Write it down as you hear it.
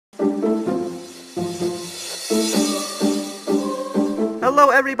Hello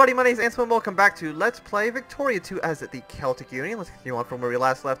everybody, my name is Ansel and welcome back to Let's Play Victoria 2 as the Celtic Union. Let's continue on from where we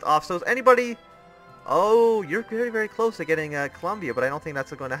last left off. So is anybody... Oh, you're very close to getting Columbia, but I don't think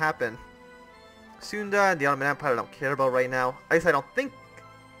that's going to happen. Sunda and the Ottoman Empire I don't care about right now. At least I don't think...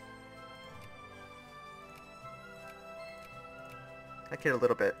 I care a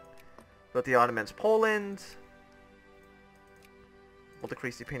little bit about the Ottomans. Poland. We'll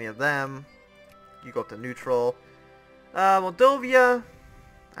decrease the opinion of them. You go up to neutral. Moldova.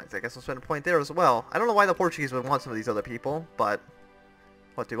 I guess I'll spend a point there as well. I don't know why the Portuguese would want some of these other people, but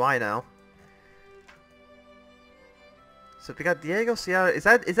what do I know? So we got Diego Sierra. Is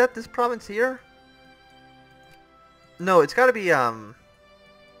that this province here? No, it's got to be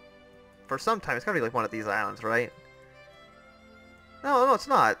for some time it's got to be like one of these islands, right? No, it's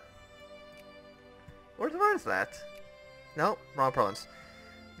not. Where is that? No, wrong province.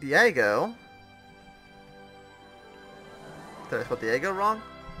 Diego. Did I spell Diego wrong?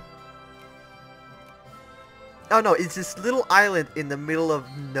 Oh no, it's this little island in the middle of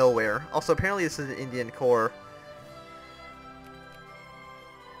nowhere. Also, apparently this is an Indian core.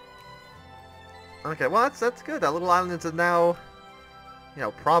 Okay, well that's good. That little island is now, you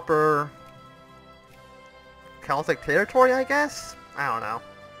know, proper Celtic territory, I guess? I don't know.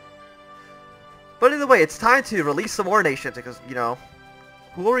 But either way, it's time to release some more nations because, you know,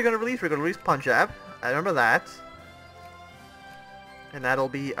 who are we going to release? We're going to release Punjab. I remember that. And that'll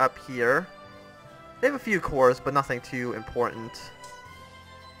be up here. They have a few cores, but nothing too important.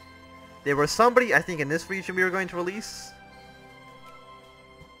 There was somebody, I think, in this region we were going to release.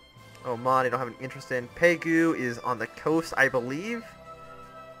 Oman, I don't have an interest in. Pegu is on the coast, I believe.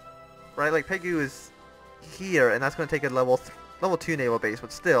 Right, like Pegu is here, and that's going to take a level 2 naval base,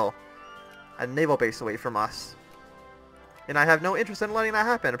 but still, a naval base away from us. And I have no interest in letting that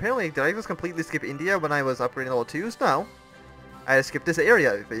happen. Apparently, did I just completely skip India when I was upgrading level 2s? No. I just skipped this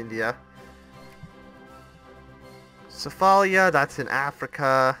area of India. Somalia, that's in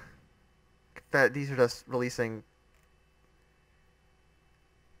Africa. These are just releasing...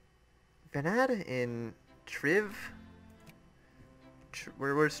 Venad in Triv?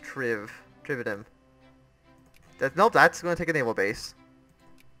 Where's Triv? Trividum. Nope, that's going to take a naval base.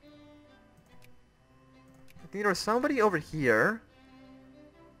 I think there was somebody over here.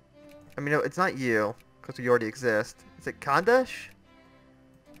 I mean, no, it's not you, because we already exist. Is it Kandash?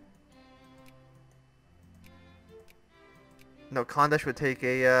 No, Kandash would take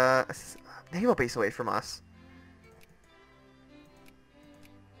a naval base away from us.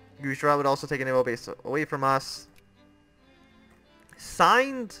 Gujarat would also take a naval base away from us.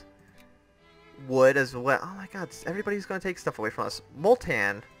 Signed would as well. Oh my god, everybody's going to take stuff away from us.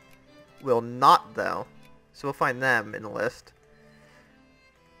 Multan will not, though. So we'll find them in the list.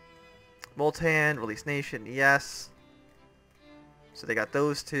 Multan, release nation, yes. So they got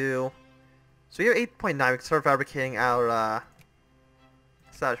those two. So you have 8.9. We can start fabricating our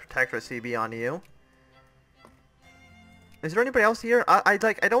Status Protector CB on you. Is there anybody else here? I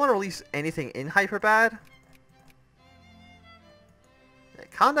don't want to release anything in Hyperbad.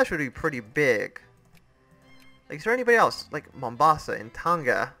 Kandash would be pretty big. Like, is there anybody else? Like Mombasa and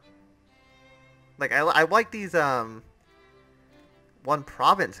Tonga. Like, I like these one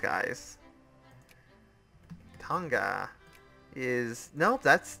province guys. Tonga is... Nope,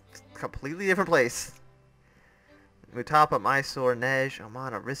 that's a completely different place. Mutapa, Mysore, Nej,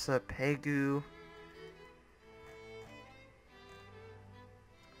 Oman, Orissa, Pegu.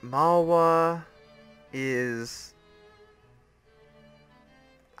 Malwa is...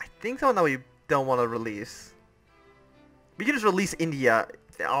 I think someone that we don't want to release. We can just release India.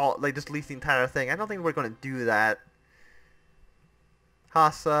 Like, just release the entire thing. I don't think we're going to do that.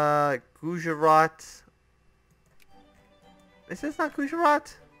 Hassa, Gujarat. Is this not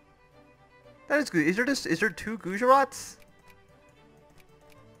Gujarat? That is good. Is there two Gujarats?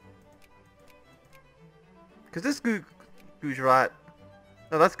 Because this Gujarat...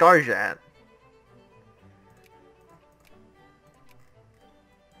 No, that's Garjat.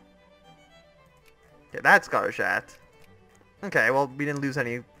 Yeah, that's Garjat. Okay, well, we didn't lose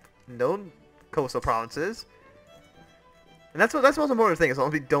any known coastal provinces. And that's the most important thing, as long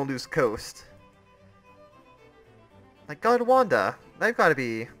as we don't lose coast. Like Gondwana. They've got to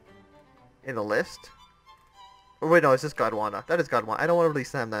be in the list. Or wait, no, it's just Gondwana. That is Gondwana. I don't want to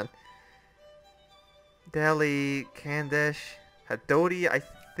release them then. Delhi, Kandesh... Hadodi, I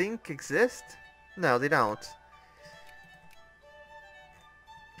think, exist? No, they don't.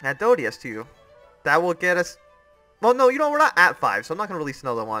 Hadodi has 2. That will get us... Well, no, you know, we're not at 5, so I'm not going to release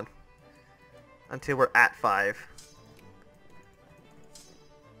another one. Until we're at 5.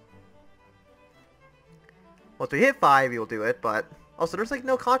 Once we hit 5, we will do it, but... Also, there's like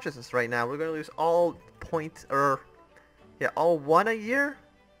no consciousness right now. We're gonna lose all all 1 a year?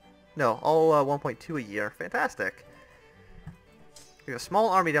 No, all 1.2 a year. Fantastic. We have a small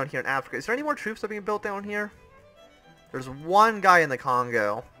army down here in Africa. Is there any more troops that are being built down here? There's one guy in the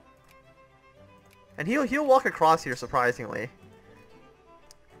Congo. And he'll walk across here, surprisingly.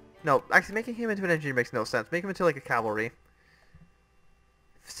 No, actually making him into an engineer makes no sense. Make him into like a cavalry.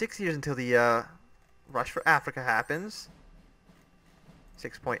 6 years until the rush for Africa happens.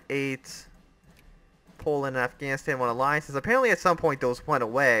 6.8. Poland and Afghanistan want alliances. Apparently at some point those went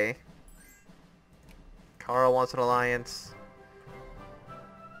away. Carl wants an alliance.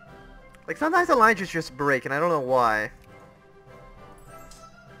 Like sometimes alliances just break and I don't know why.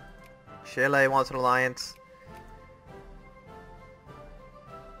 Chile wants an alliance.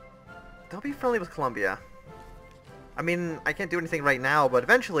 Don't be friendly with Colombia. I mean, I can't do anything right now, but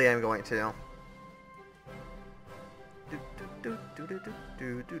eventually I'm going to.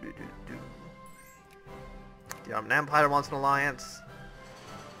 The Ottoman Empire wants an alliance.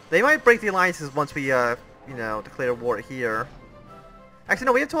 They might break the alliances once we, you know, declare war here. Actually,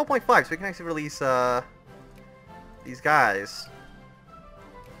 no, we have 12.5, so we can actually release, these guys.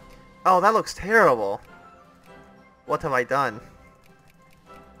 Oh, that looks terrible. What have I done?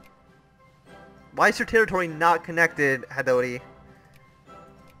 Why is your territory not connected, Hadoti?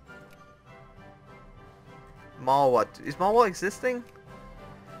 Malwa. Is Malwa existing?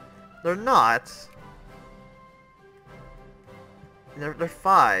 They're not. They're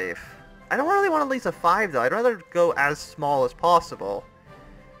 5. I don't really want to release a 5 though. I'd rather go as small as possible.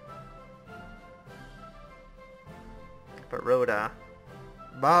 Baroda.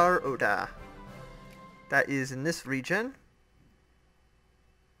 Baroda. That is in this region.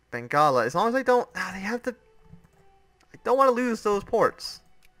 Bengala. As long as I don't... they have to... I don't want to lose those ports.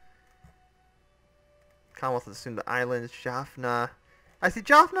 Commonwealth of the Sunda Islands. Jaffna. I see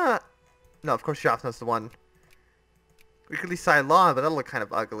Jaffna... No, of course Jaffna's the one. We could release Ceylon, but that'll look kind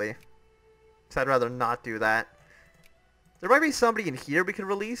of ugly. So I'd rather not do that. There might be somebody in here we could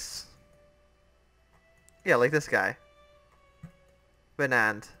release. Yeah, like this guy.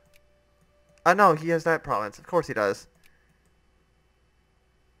 Benand. Oh no, he has that province. Of course he does.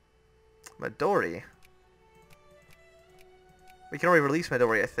 Midori. We can already release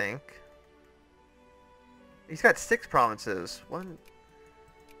Midori, I think. He's got 6 provinces. One.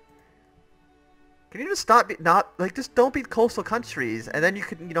 Can you just stop? Just don't be coastal countries, and then you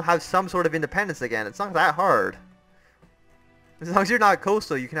could, you know, have some sort of independence again. It's not that hard. As long as you're not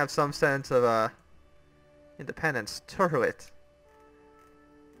coastal, you can have some sense of independence. Turhuit.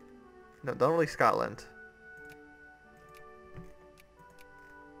 No, don't release Scotland.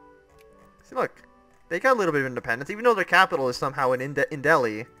 See, look, they got a little bit of independence, even though their capital is somehow in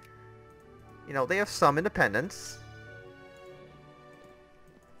Delhi. You know, they have some independence.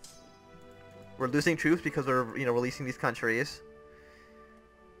 We're losing troops because we're, you know, releasing these countries.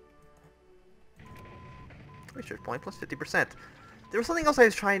 Research point plus 50%. There was something else I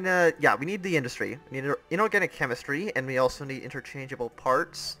was trying to... Yeah, we need the industry. We need inorganic chemistry, and we also need interchangeable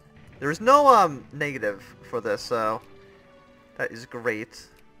parts. There is no negative for this, so that is great.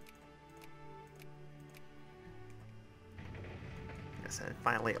 Yes, and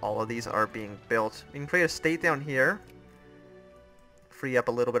finally all of these are being built. We can create a state down here. Free up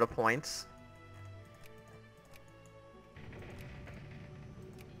a little bit of points.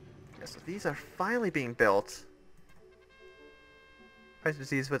 So these are finally being built. Price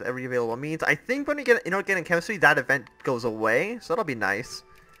disease with every available means. I think when we get inorganic chemistry, that event goes away, so that'll be nice.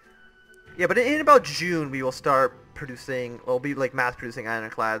 Yeah, but in about June, we will start producing, we'll be like mass producing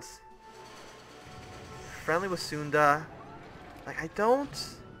ironclads. Friendly with Sunda. Like, I'll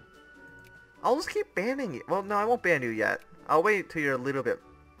just keep banning you. Well, no, I won't ban you yet. I'll wait till you're a little bit,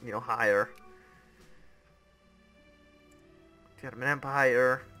 you know, higher. The Ottoman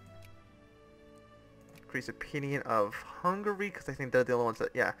Empire. Decrease opinion of Hungary, because I think they're the only ones that,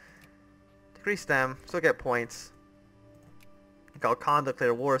 yeah. Decrease them, still get points. Galkan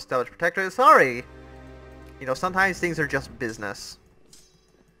declare war, establish protectorate. Sorry! You know, sometimes things are just business.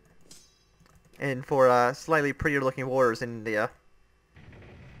 And for slightly prettier looking warriors in India.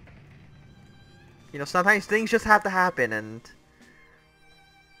 You know, sometimes things just have to happen, and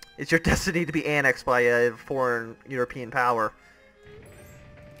it's your destiny to be annexed by a foreign European power.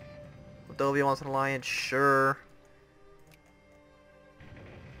 Moldova wants an alliance, sure.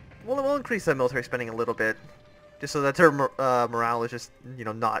 We'll increase that military spending a little bit, just so that their morale is just, you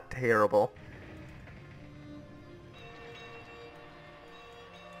know, not terrible.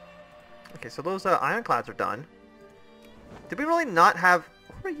 Okay, so those ironclads are done. Did we really not have...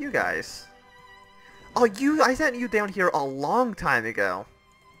 Who are you guys? Oh, I sent you down here a long time ago.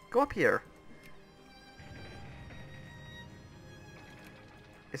 Go up here.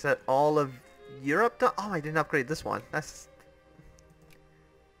 Is that all of Europe done? Oh, I didn't upgrade this one. This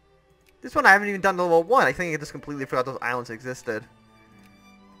one I haven't even done to level 1. I think I just completely forgot those islands existed.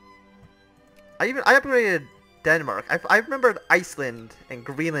 I upgraded Denmark. I remembered Iceland and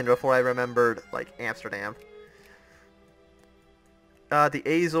Greenland before I remembered, like, Amsterdam. The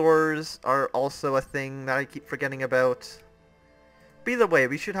Azores are also a thing that I keep forgetting about. But either way,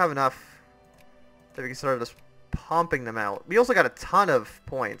 we should have enough that we can start just pumping them out. We also got a ton of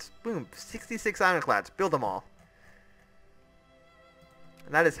points. Boom, 66 ironclads. Build them all.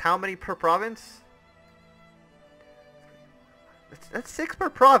 And that is how many per province? That's 6 per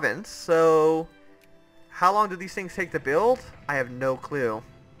province, so how long do these things take to build? I have no clue.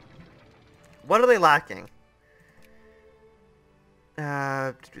 What are they lacking?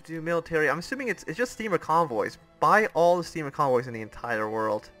 Do military. I'm assuming it's just steamer convoys. Buy all the steamer convoys in the entire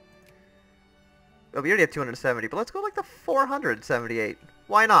world. Well, we already have 270, but let's go like the 478.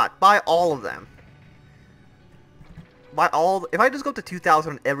 Why not? Buy all of them. Buy all. If I just go up to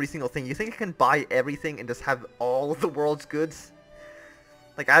 2,000 on every single thing, you think I can buy everything and just have all of the world's goods?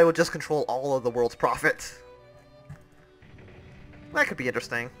 Like, I would just control all of the world's profits. That could be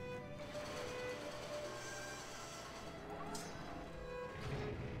interesting.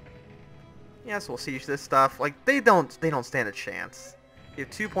 Yes, we'll siege this stuff. Like, they don't stand a chance. You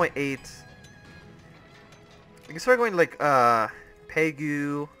have 2.8. We can start going to, like,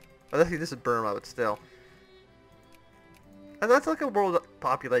 Pegu. Oh, this is Burma, but still. And that's like a world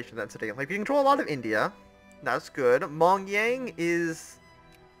population density. Like, you control a lot of India. That's good. Mongyang is...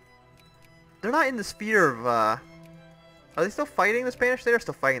 They're not in the sphere of, Are they still fighting the Spanish? They are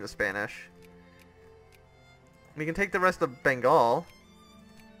still fighting the Spanish. We can take the rest of Bengal.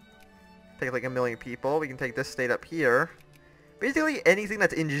 Take like 1 million people. We can take this state up here. Basically, anything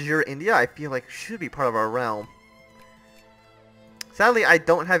that's in Jazira, India, I feel like should be part of our realm. Sadly, I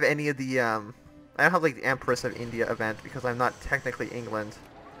don't have any of the, I don't have like the Empress of India event because I'm not technically England.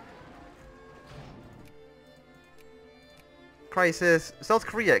 Crisis. South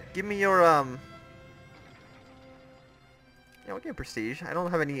Korea, give me your, yeah, we'll get prestige. I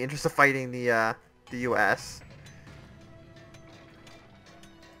don't have any interest of fighting the US.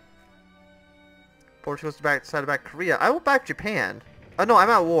 Portugal's decided to back Korea. I will back Japan. Oh no, I'm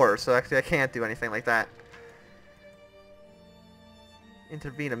at war, so actually I can't do anything like that.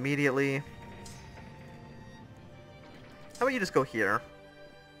 Intervene immediately. How about you just go here?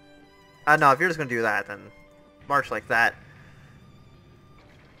 No, if you're just gonna do that, then march like that.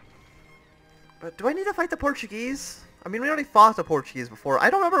 But do I need to fight the Portuguese? I mean, we already fought the Portuguese before.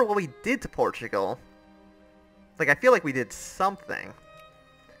 I don't remember what we did to Portugal. Like, I feel like we did something.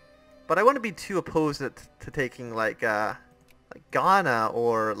 But I wouldn't be too opposed to taking, like Ghana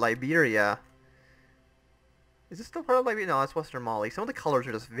or Liberia. Is this still part of Liberia? No, that's Western Mali. Some of the colors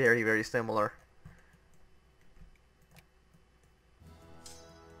are just very, very similar.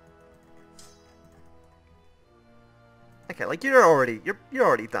 Okay, like you're already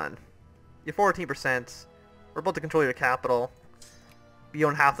done. You're 14%. We're about to control your capital. We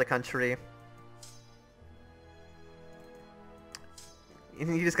own half the country.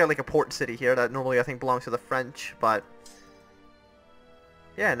 And you just got like a port city here that normally I think belongs to the French, but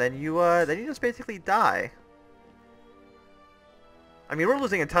yeah, and then you just basically die. I mean, we're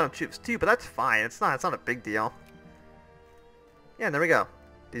losing a ton of troops too, but that's fine. It's not a big deal. Yeah, and there we go.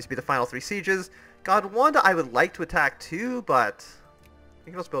 These would be the final 3 sieges. Gondwana I would like to attack too, but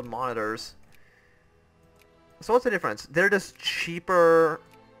we can also build monitors. So what's the difference? They're just cheaper,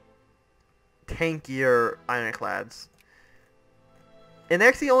 tankier ironclads. And they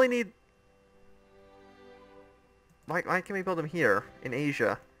actually only need... Why can we build them here, in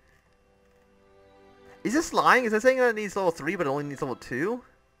Asia? Is this lying? Is it saying that it needs level 3, but it only needs level 2?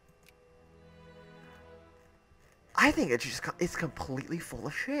 I think it's completely full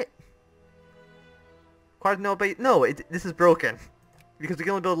of shit. Cardinal base... No, this is broken. Because we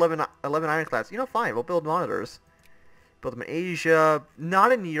can only build 11 ironclads. You know, fine, we'll build monitors. Build them in Asia,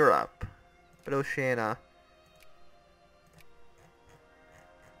 not in Europe, but Oceania.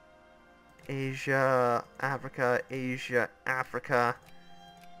 Asia, Africa, Asia, Africa.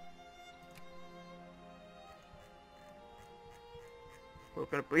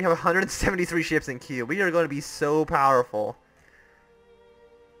 We have 173 ships in queue. We are going to be so powerful.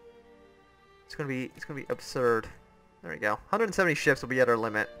 It's going to be absurd. There we go. 170 ships will be at our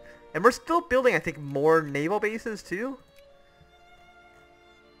limit. And we're still building, I think, more naval bases too.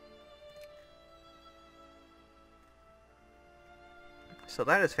 So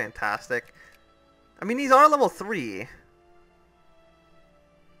that is fantastic. I mean, these are level 3.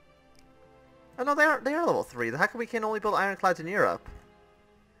 Oh no, they are level 3. How come we can only build ironclads in Europe?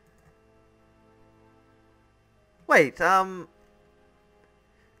 Wait, can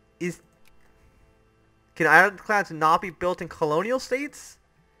ironclads not be built in colonial states?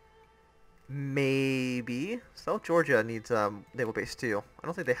 Maybe. South Georgia needs naval base too. I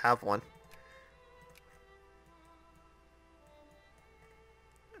don't think they have one.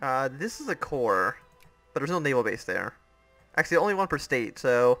 This is a core, but there's no naval base there. Actually, only one per state,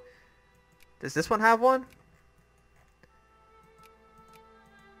 so... Does this one have one?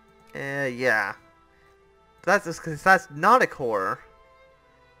 Yeah. That's just because that's not a core.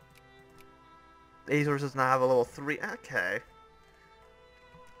 Azores does not have a level 3. Okay.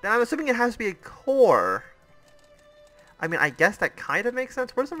 Then I'm assuming it has to be a core. I mean, I guess that kind of makes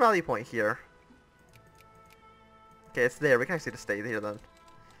sense. Where's the rally point here? Okay, it's there. We can actually just stay here then.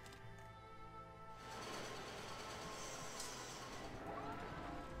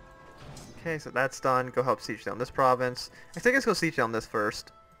 Okay, so that's done. Go help siege down this province. I think let's go siege down this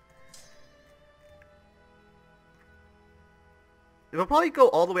first. We'll probably go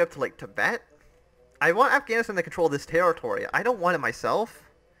all the way up to, like, Tibet. I want Afghanistan to control this territory. I don't want it myself.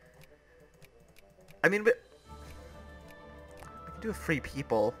 I mean, we can do a free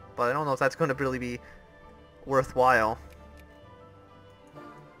people, but I don't know if that's going to really be worthwhile.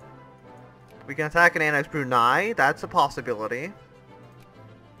 We can attack and annex Brunei. That's a possibility.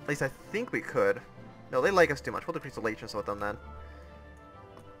 At least I think we could. No, they like us too much. We'll decrease relations with them then.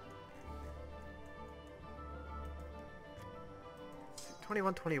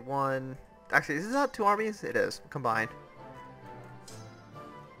 $21-21. Actually, is this not 2 armies? It is. Combined.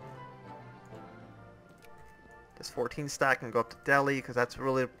 This 14 stack can go up to Delhi, because that's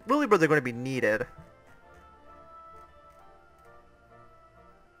really where they're going to be needed.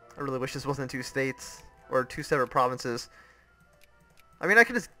 I really wish this wasn't 2 states, or 2 separate provinces. I mean, I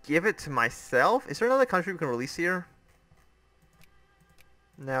could just give it to myself. Is there another country we can release here?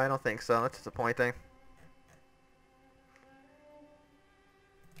 No, I don't think so. That's disappointing.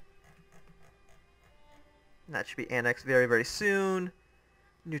 That should be annexed very, very soon.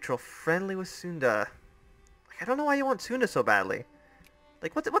 Neutral friendly with Sunda. Like, I don't know why you want Sunda so badly.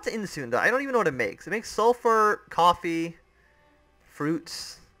 Like, what's in Sunda? I don't even know what it makes. It makes sulfur, coffee,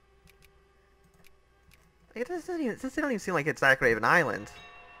 fruits. It doesn't even seem like it's that great of an island.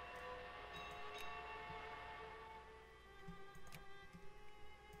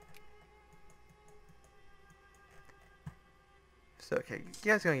 So, okay,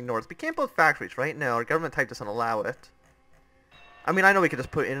 you guys are going north. We can't build factories right now. Our government type doesn't allow it. I mean, I know we could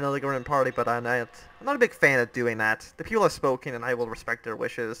just put in another government party, but I'm not a big fan of doing that. The people have spoken, and I will respect their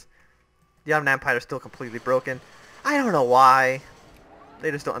wishes. The Ottoman Empire is still completely broken. I don't know why.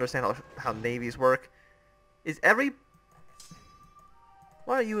 They just don't understand how navies work. Why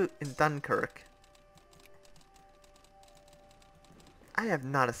are you in Dunkirk? I have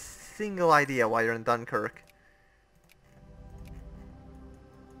not a single idea why you're in Dunkirk.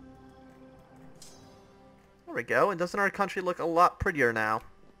 There we go, and doesn't our country look a lot prettier now?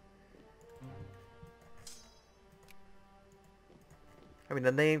 I mean,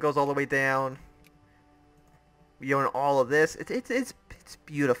 the name goes all the way down. We own all of this. It's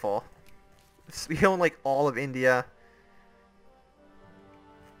beautiful. We own, like, all of India.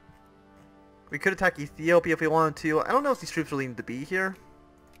 We could attack Ethiopia if we wanted to. I don't know if these troops really need to be here.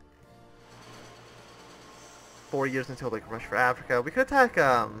 4 years until, like, rush for Africa. We could attack,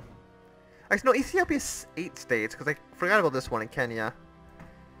 actually, no, Ethiopia's 8 states, because I forgot about this one in Kenya.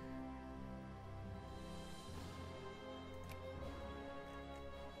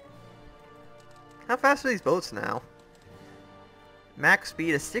 How fast are these boats now? Max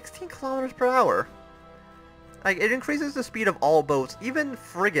speed is 16 kilometers per hour. Like, it increases the speed of all boats. Even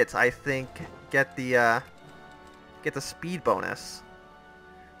frigates, I think, get the speed bonus.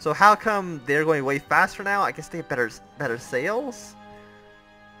 So how come they're going way faster now? I guess they have better sails?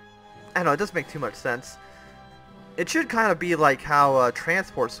 I don't know, it doesn't make too much sense. It should kind of be like how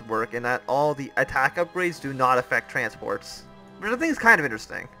transports work, in that all the attack upgrades do not affect transports. But I think it's kind of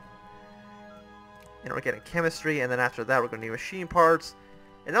interesting. And we're getting chemistry, and then after that we're going to need machine parts.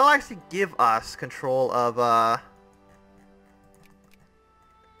 And that'll actually give us control of, oh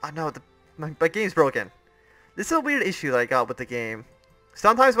no, my game's broken. This is a weird issue that I got with the game.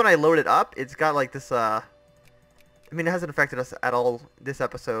 Sometimes when I load it up, it's got like this, I mean, it hasn't affected us at all this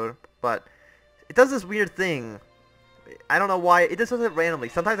episode, but it does this weird thing. I don't know why. It just does it randomly.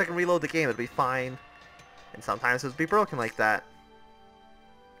 Sometimes I can reload the game, it'll be fine. And sometimes it'll be broken like that.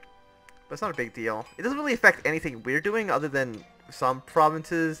 But it's not a big deal. It doesn't really affect anything we're doing other than some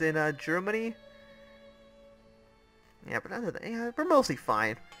provinces in Germany. Yeah, but other than, yeah, we're mostly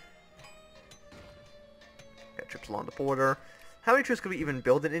fine. Got troops along the border. How many troops could we even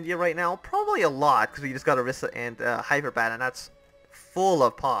build in India right now? Probably a lot, because we just got Orissa and Hyderabad, and that's full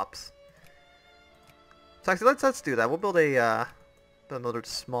of pops. So actually, let's do that. We'll build another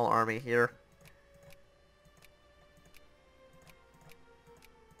small army here.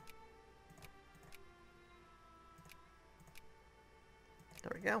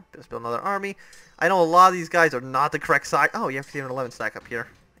 There we go. Just build another army. I know a lot of these guys are not the correct size. Oh, you have to get an 11 stack up here.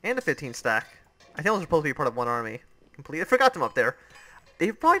 And a 15 stack. I think those are supposed to be part of one army. Completely forgot them up there.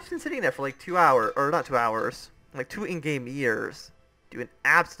 They've probably just been sitting there for like 2 hours. Or not 2 hours. Like 2 in-game years. Doing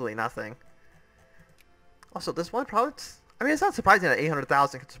absolutely nothing. Also, this one province... I mean, it's not surprising that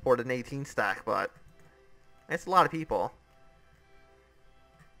 800,000 can support an 18 stack, but... It's a lot of people.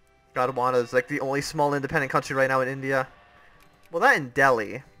 Gondwana is like the only small independent country right now in India. Well, that in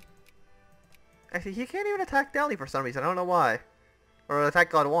Delhi. Actually, he can't even attack Delhi for some reason. I don't know why. Or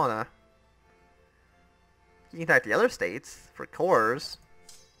attack Gondwana. He can attack the other states for cores.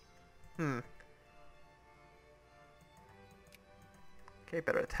 Okay,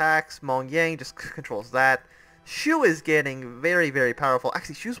 better attacks. Mongyang just controls that. Shu is getting very, very powerful.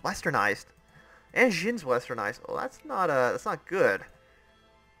 Actually, Shu's westernized. And Jin's westernized. Well, that's not good.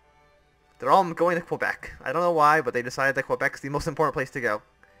 They're all going to Quebec. I don't know why, but they decided that Quebec's the most important place to go.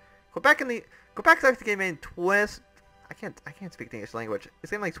 Quebec's actually getting twice. I can't speak the English language. It's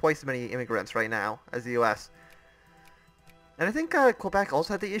getting like twice as many immigrants right now as the U.S. And I think Quebec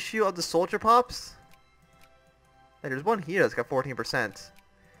also had the issue of the soldier pops. Like, there's one here that's got 14%.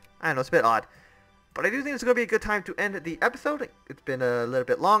 I don't know, it's a bit odd. But I do think it's going to be a good time to end the episode. It's been a little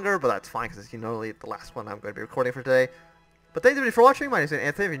bit longer, but that's fine because it's the last one I'm going to be recording for today. But thanks everybody for watching. My name is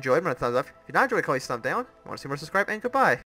Anthony. If you enjoyed, run a thumbs up. If you not enjoyed, call me a thumb down. If you want to see more, subscribe, and goodbye.